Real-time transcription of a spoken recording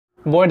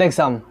Board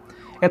exam.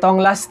 Ito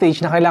ang last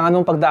stage na kailangan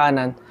mong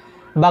pagdaanan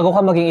bago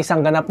ka maging isang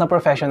ganap na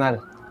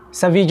professional.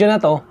 Sa video na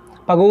to,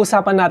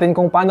 pag-uusapan natin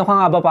kung paano ka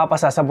nga ba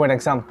papasa sa board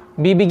exam.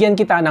 Bibigyan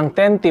kita ng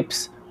 10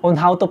 tips on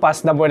how to pass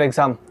the board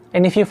exam.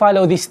 And if you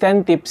follow these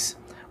 10 tips,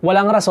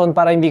 walang rason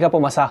para hindi ka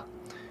pumasa.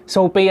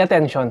 So pay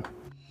attention.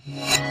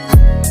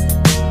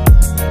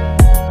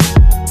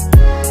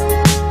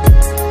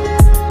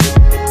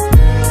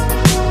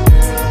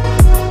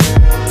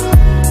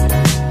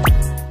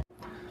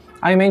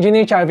 I'm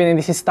Engineer Charvin and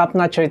this is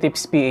Topnotcher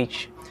Tips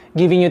PH,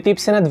 giving you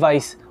tips and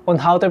advice on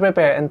how to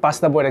prepare and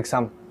pass the board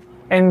exam.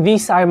 And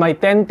these are my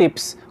 10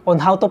 tips on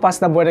how to pass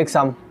the board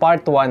exam,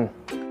 part 1.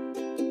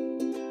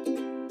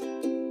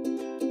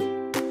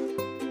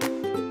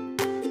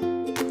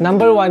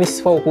 Number 1 is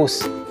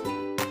focus.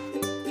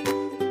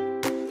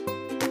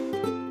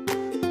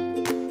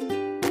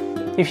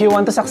 If you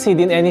want to succeed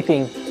in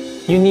anything,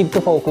 you need to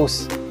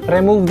focus.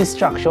 Remove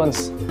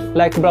distractions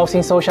like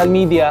browsing social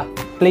media,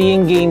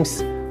 playing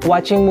games,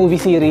 watching movie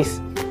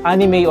series,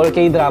 anime or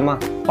K-drama,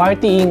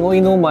 partying o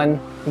inuman,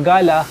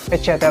 gala,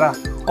 etc.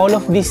 All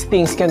of these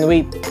things can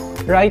wait.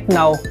 Right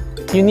now,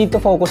 you need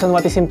to focus on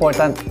what is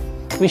important,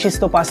 which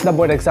is to pass the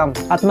board exam.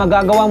 At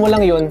magagawa mo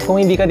lang yun kung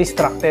hindi ka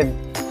distracted.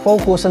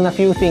 Focus on a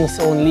few things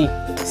only.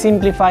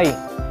 Simplify.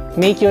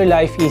 Make your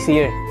life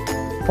easier.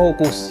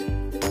 Focus.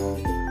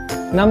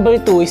 Number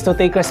 2 is to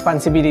take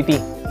responsibility.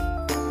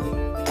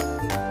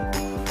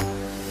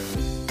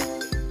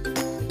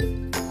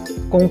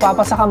 Kung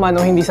papasa ka man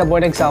o hindi sa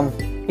board exam,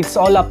 it's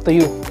all up to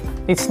you.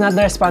 It's not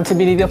the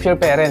responsibility of your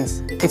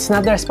parents. It's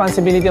not the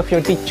responsibility of your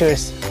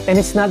teachers. And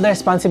it's not the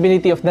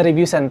responsibility of the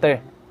review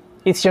center.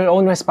 It's your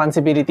own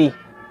responsibility.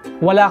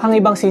 Wala kang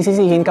ibang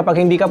sisisihin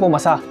kapag hindi ka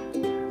pumasa.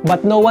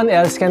 But no one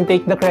else can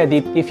take the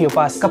credit if you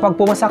pass. Kapag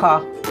pumasa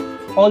ka,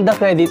 all the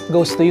credit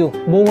goes to you.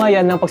 Bunga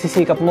yan ng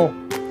pagsisikap mo.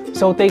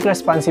 So take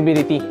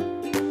responsibility.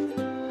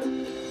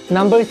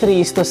 Number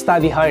 3 is to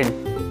study hard.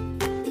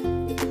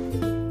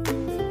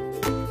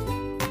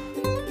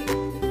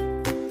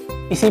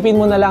 Isipin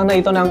mo na lang na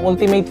ito na ang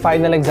ultimate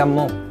final exam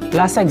mo.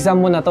 Last exam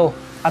mo na to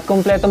at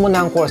kumpleto mo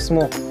na ang course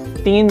mo.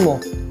 Tingin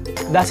mo,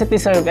 does it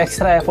deserve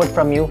extra effort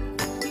from you?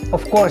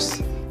 Of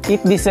course,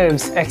 it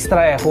deserves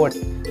extra effort.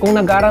 Kung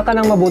nag-aral ka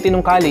ng mabuti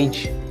nung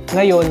college,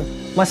 ngayon,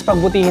 mas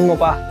pagbutihin mo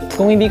pa.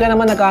 Kung hindi ka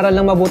naman nag-aral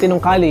ng mabuti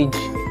nung college,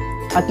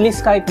 at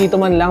least kahit dito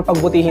man lang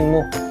pagbutihin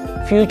mo.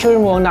 Future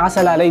mo ang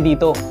nakasalalay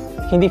dito,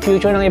 hindi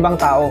future ng ibang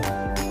tao.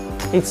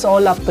 It's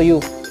all up to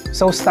you,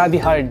 so study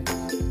hard.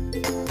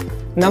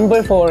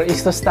 Number 4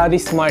 is to study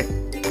smart.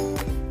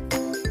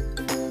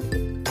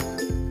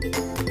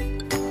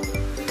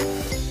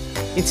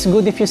 It's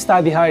good if you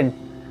study hard,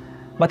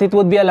 but it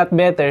would be a lot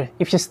better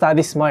if you study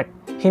smart.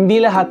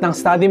 Hindi lahat ng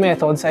study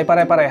methods ay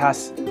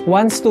pare-parehas.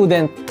 One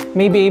student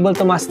may be able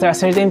to master a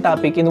certain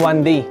topic in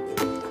one day,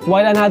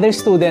 while another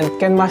student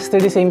can master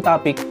the same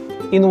topic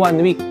in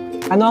 1 week.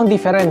 Ano ang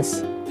difference?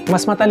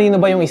 Mas matalino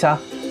ba yung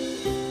isa?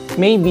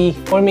 Maybe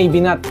or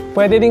maybe not.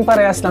 Pwede ding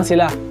parehas lang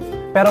sila.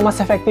 Pero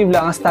mas effective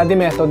lang ang study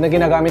method na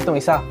ginagamit ng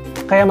isa.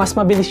 Kaya mas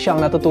mabilis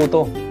siyang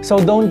natututo. So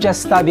don't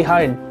just study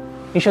hard.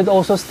 You should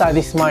also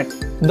study smart.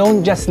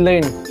 Don't just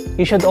learn.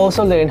 You should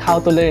also learn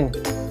how to learn.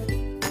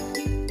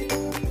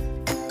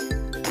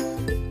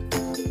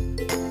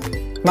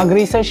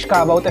 Mag-research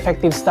ka about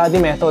effective study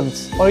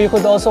methods. Or you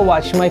could also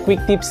watch my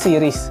quick tips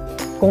series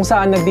kung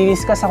saan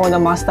nagdi-discuss ako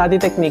ng mga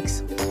study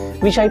techniques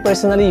which I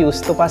personally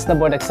use to pass the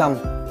board exam.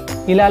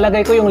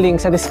 Ilalagay ko yung link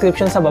sa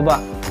description sa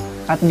baba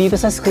at dito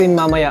sa screen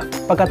mamaya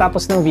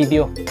pagkatapos ng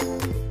video.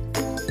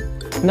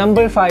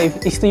 Number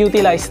 5 is to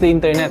utilize the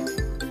internet.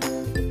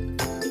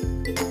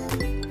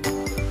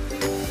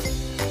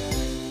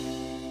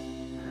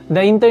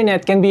 The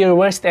internet can be your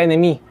worst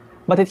enemy,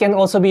 but it can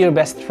also be your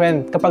best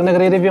friend kapag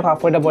nagre-review ka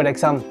for the board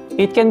exam.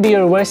 It can be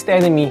your worst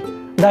enemy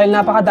dahil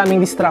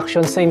napakadaming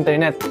distractions sa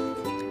internet.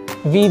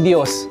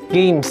 Videos,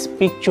 games,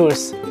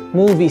 pictures,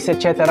 movies,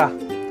 etc.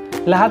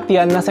 Lahat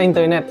yan nasa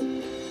internet.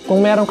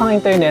 Kung meron kang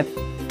internet,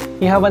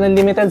 you have an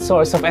unlimited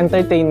source of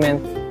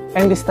entertainment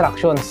and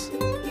distractions.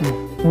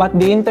 But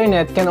the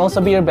internet can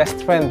also be your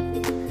best friend.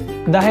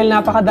 Dahil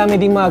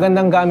napakadami ding mga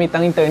gandang gamit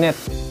ang internet.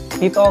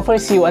 It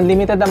offers you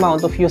unlimited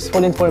amount of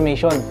useful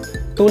information.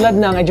 Tulad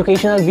ng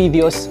educational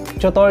videos,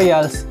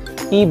 tutorials,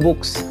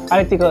 e-books,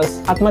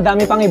 articles, at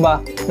madami pang iba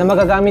na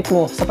magagamit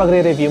mo sa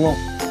pagre-review mo.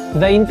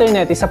 The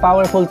internet is a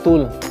powerful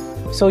tool,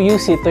 so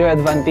use it to your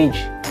advantage.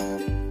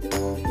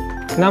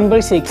 Number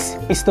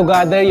 6 is to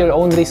gather your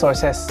own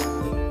resources.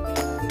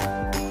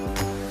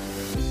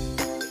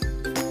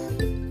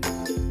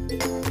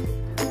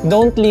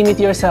 Don't limit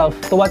yourself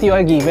to what you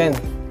are given.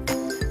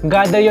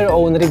 Gather your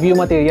own review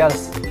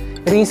materials.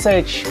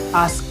 Research,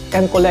 ask,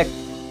 and collect.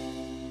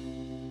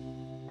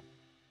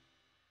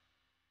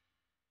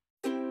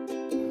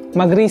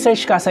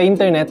 Mag-research ka sa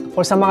internet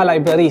or sa mga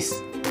libraries.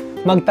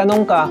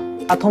 Magtanong ka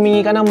at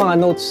humingi ka ng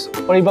mga notes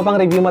or iba pang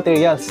review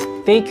materials.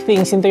 Take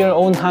things into your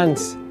own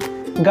hands.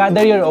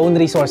 Gather your own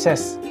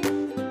resources.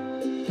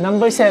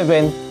 Number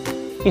 7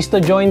 is to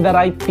join the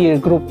right peer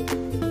group.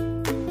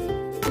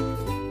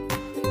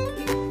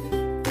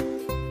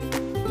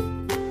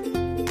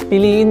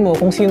 Piliin mo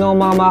kung sino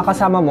ang mga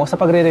makakasama mo sa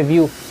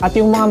pagre-review at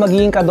yung mga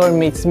magiging ka-dorm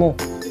mates mo.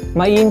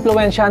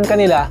 Mai-influensyahan ka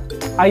nila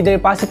either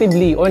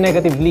positively or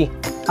negatively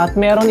at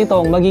meron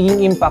itong magiging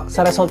impact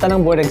sa resulta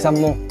ng board exam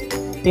mo.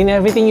 In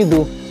everything you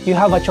do, you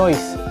have a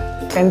choice,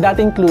 and that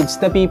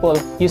includes the people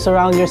you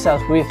surround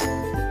yourself with.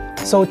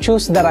 So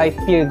choose the right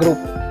peer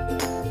group.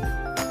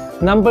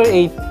 Number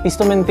 8 is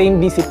to maintain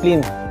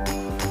discipline.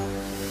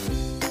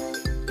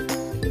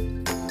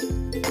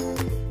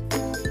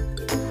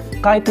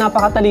 Kahit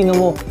napakatalino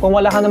mo, kung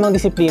wala ka namang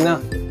disiplina,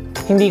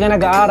 hindi ka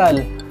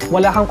nag-aaral,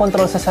 wala kang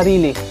kontrol sa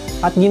sarili,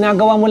 at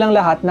ginagawa mo lang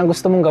lahat ng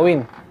gusto mong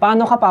gawin,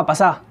 paano ka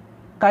papasa?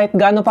 Kahit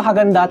gaano pa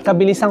kaganda at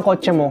kabilis ang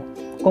kotse mo,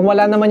 kung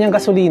wala naman yung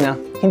gasolina,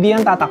 hindi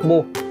yan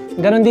tatakbo.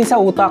 Ganon din sa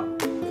utak.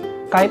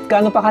 Kahit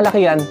gaano pa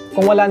kalakihan,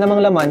 kung wala namang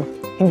laman,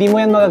 hindi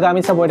mo yan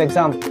magagamit sa board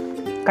exam.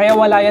 Kaya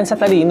wala yan sa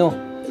talino.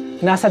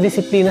 Nasa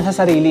disiplina sa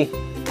sarili.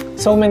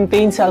 So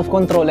maintain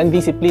self-control and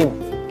discipline.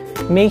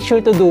 Make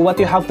sure to do what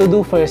you have to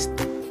do first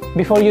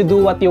before you do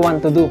what you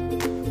want to do.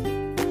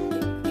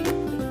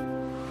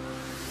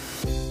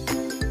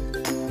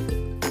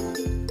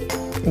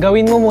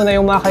 Gawin mo muna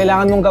yung mga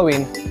kailangan mong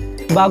gawin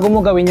bago mo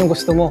gawin yung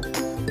gusto mo.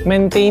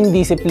 Maintain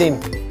discipline.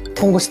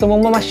 Kung gusto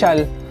mong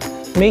mamasyal,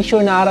 make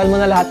sure na aral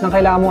mo na lahat ng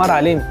kailangan mong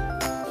aralin.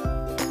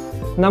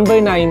 Number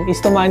 9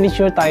 is to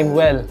manage your time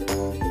well.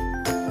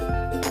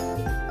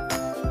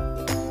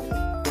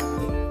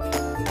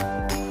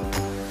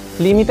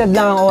 Limited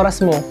lang ang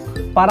oras mo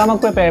para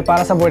mag-prepare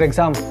para sa board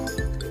exam.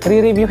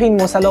 Re-reviewin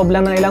mo sa loob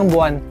lang ng ilang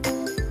buwan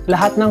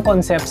lahat ng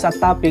concepts at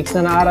topics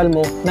na naaral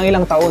mo ng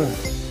ilang taon.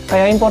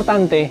 Kaya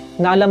importante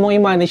na alam mong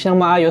i-manage ng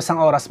maayos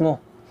ang oras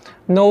mo.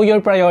 Know your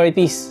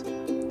priorities.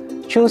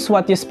 Choose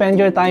what you spend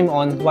your time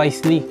on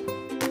wisely.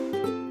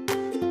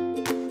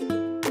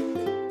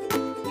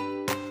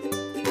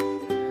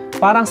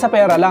 Parang sa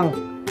pera lang,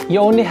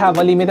 you only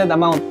have a limited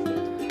amount.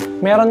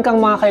 Meron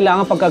kang mga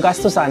kailangang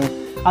pagkagastusan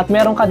at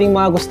meron ka ding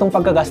mga gustong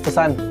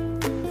pagkagastusan.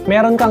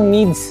 Meron kang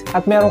needs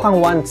at meron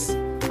kang wants.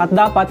 At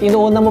dapat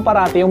inuuna mo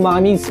parati yung mga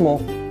needs mo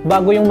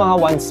bago yung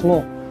mga wants mo.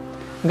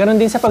 Ganon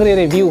din sa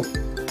pagre-review.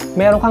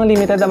 Meron kang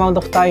limited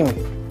amount of time.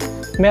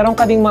 Meron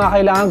ka ding mga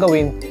kailangan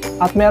gawin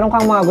at meron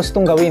kang mga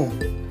gustong gawin.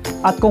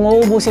 At kung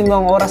uubusin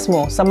mo ang oras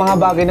mo sa mga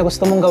bagay na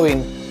gusto mong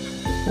gawin,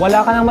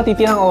 wala ka nang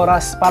matitirang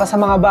oras para sa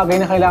mga bagay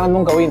na kailangan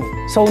mong gawin.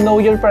 So know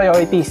your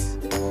priorities.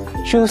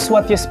 Choose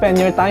what you spend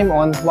your time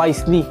on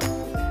wisely.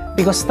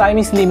 Because time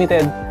is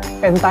limited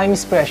and time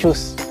is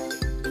precious.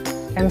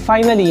 And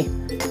finally,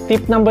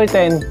 tip number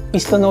 10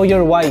 is to know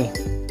your why.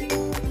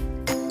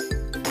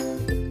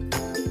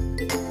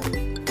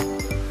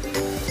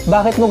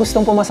 Bakit mo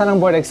gustong pumasa ng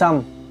board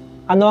exam?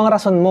 Ano ang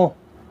rason mo?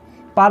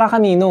 Para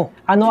kanino?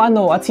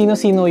 Ano-ano at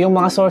sino-sino yung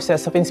mga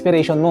sources of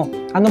inspiration mo?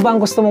 Ano ba ang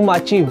gusto mong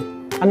ma-achieve?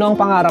 Ano ang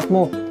pangarap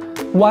mo?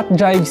 What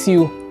drives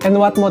you and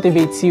what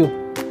motivates you?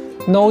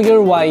 Know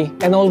your why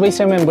and always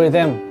remember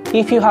them.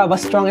 If you have a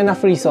strong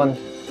enough reason,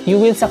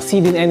 you will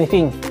succeed in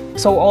anything.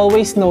 So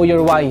always know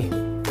your why.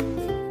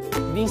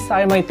 These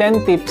are my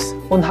 10 tips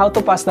on how to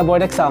pass the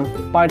board exam,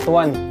 part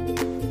 1.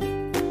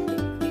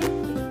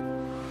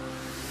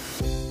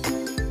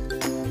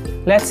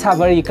 Let's have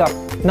a recap.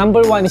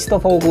 Number 1 is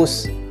to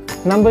focus.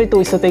 Number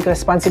 2 is to take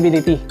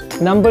responsibility.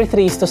 Number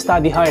 3 is to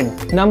study hard.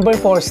 Number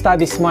 4,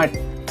 study smart.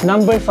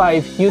 Number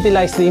 5,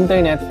 utilize the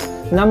internet.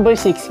 Number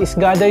 6 is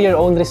gather your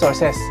own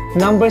resources.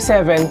 Number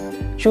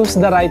 7, choose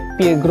the right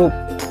peer group.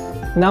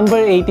 Number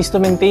 8 is to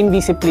maintain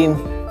discipline.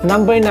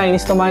 Number 9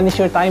 is to manage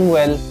your time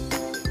well.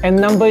 And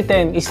number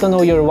 10 is to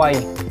know your why.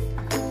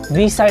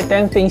 These are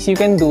 10 things you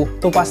can do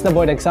to pass the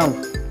board exam.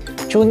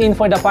 Tune in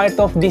for the part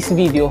of this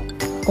video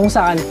kung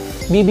saan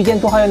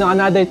bibigyan ko kayo ng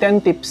another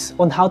 10 tips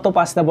on how to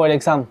pass the board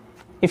exam.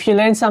 If you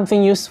learned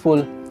something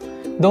useful,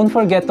 don't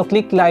forget to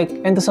click like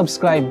and to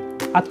subscribe.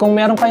 At kung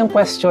meron kayong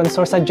questions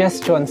or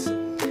suggestions,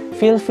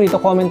 feel free to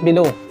comment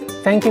below.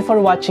 Thank you for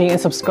watching and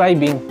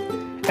subscribing.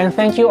 And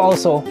thank you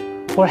also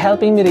for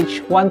helping me reach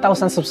 1,000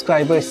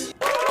 subscribers.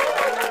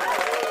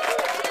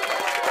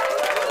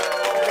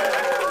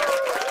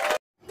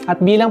 At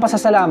bilang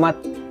pasasalamat,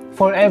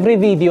 for every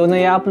video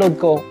na i-upload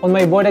ko on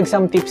my board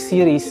exam tips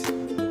series,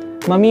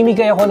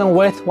 mamimigay ako ng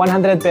worth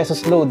 100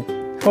 pesos load.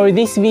 For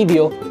this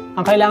video,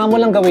 ang kailangan mo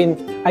lang gawin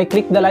ay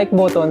click the like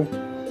button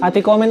at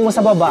i-comment mo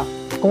sa baba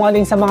kung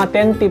alin sa mga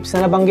 10 tips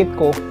na nabanggit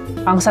ko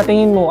ang sa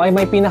tingin mo ay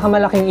may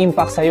pinakamalaking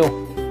impact sa'yo.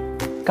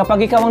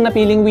 Kapag ikaw ang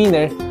napiling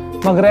winner,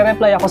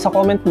 magre-reply ako sa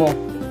comment mo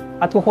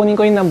at kukunin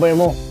ko yung number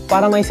mo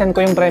para may send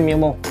ko yung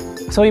premyo mo.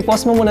 So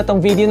i-pause mo muna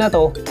tong video na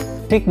to,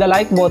 click the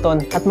like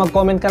button at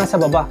mag-comment ka na sa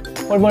baba.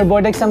 For more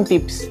board exam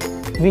tips,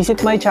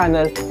 visit my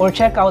channel or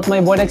check out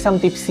my board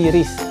exam tips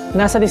series.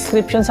 Nasa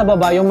description sa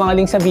baba yung mga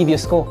link sa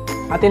videos ko.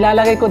 At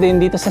ilalagay ko din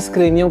dito sa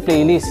screen yung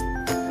playlist.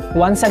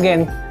 Once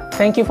again,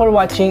 thank you for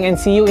watching and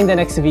see you in the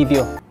next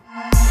video.